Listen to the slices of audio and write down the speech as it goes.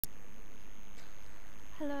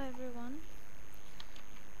Hello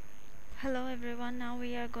everyone. Now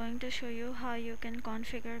we are going to show you how you can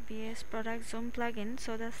configure BS Product Zoom plugin.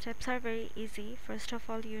 So the steps are very easy. First of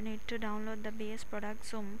all, you need to download the BS Product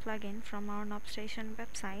Zoom plugin from our nopStation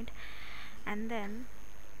website, and then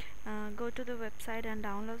go to the website and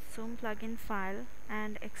download Zoom plugin file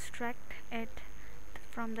and extract it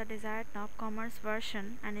from the desired nopCommerce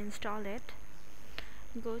version and install it.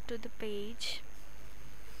 Go to the page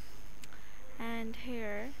and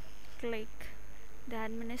here click the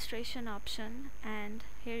administration option, and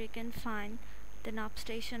here you can find the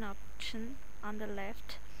nopStation option on the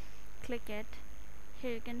left. Click it.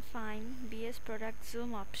 Here you can find BS Product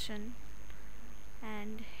Zoom option,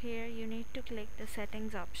 and here you need to click the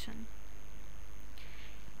settings option.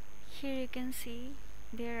 Here you can see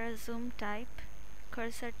there are zoom type,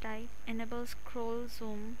 cursor type, enable scroll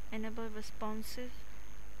zoom, enable responsive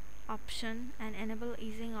option, and enable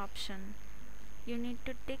easing option. You need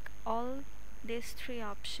to tick all these three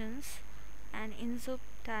options, and in zoom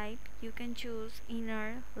type you can choose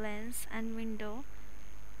inner, lens, and window.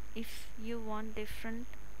 If you want different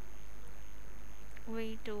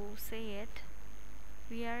way to say it,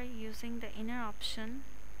 we are using the inner option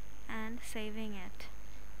and saving it.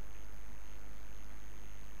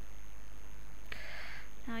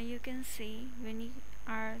 Now you can see when you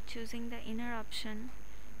are choosing the inner option,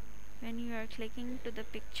 when you are clicking to the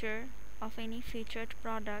picture of any featured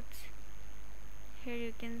products, here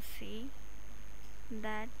you can see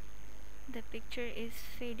that the picture is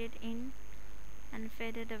faded in and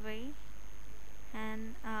faded away,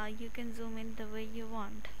 and you can zoom in the way you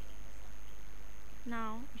want.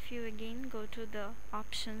 Now if you again go to the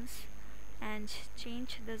options and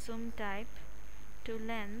change the zoom type to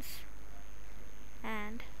lens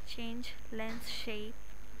and change lens shape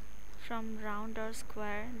from round or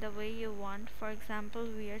square the way you want. For example,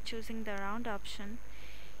 we are choosing the round option.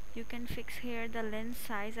 You can fix here the lens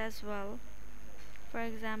size as well. For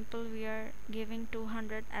example, we are giving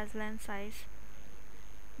 200 as lens size.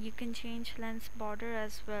 You can change lens border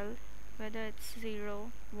as well, whether it's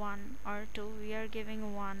 0, 1 or 2. We are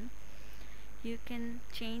giving 1. You can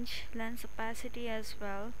change lens opacity as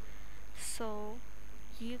well, so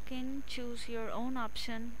you can choose your own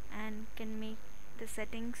option and can make the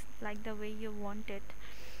settings like the way you want it.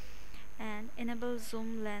 And enable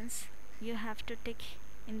zoom lens, you have to tick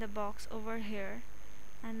in the box over here,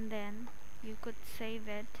 and then you could save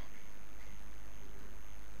it.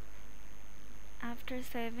 After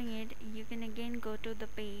saving it, you can again go to the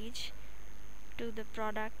page, to the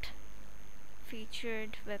product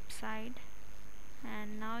featured website,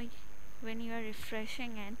 and now when you are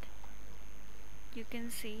refreshing it, you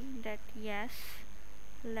can see that yes,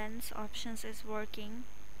 lens options is working.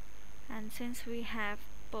 And since we have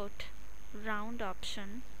put round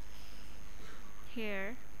option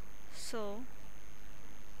here, so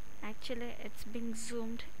actually it's being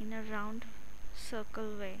zoomed in a round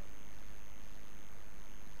circle way.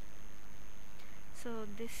 So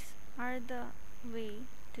these are the way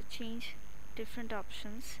to change different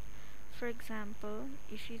options. For example,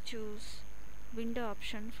 if you choose window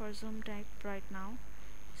option for zoom type right now,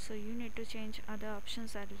 so you need to change other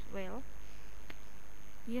options as well.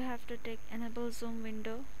 You have to take enable zoom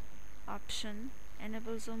window option,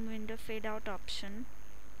 enable zoom window fade out option.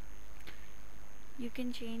 You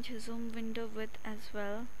can change zoom window width as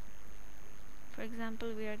well. For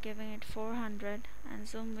example, we are giving it 400, and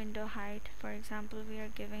zoom window height, for example, we are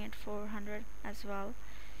giving it 400 as well.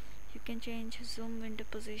 You can change zoom window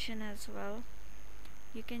position as well.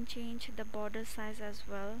 You can change the border size as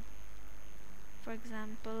well. For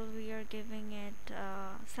example, we are giving it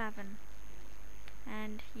 7,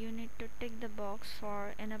 and you need to tick the box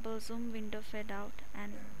for enable zoom window fade out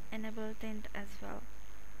and enable tint as well.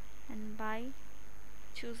 And by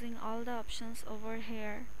choosing all the options over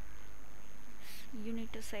here, you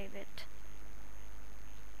need to save it.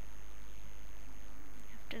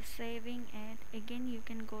 After saving it, again you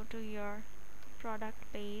can go to your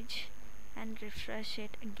product page and refresh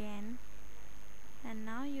it again, and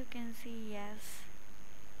now you can see yes,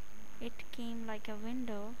 it came like a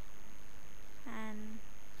window, and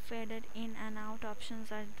faded in and out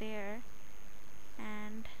options are there,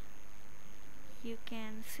 and you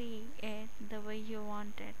can see it the way you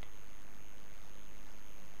want it.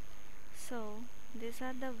 So these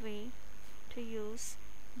are the way to use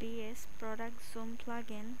BS Product Zoom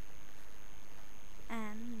plugin,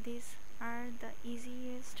 and these are the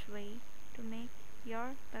easiest way to make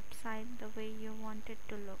your website the way you want it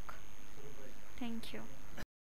to look. Thank you.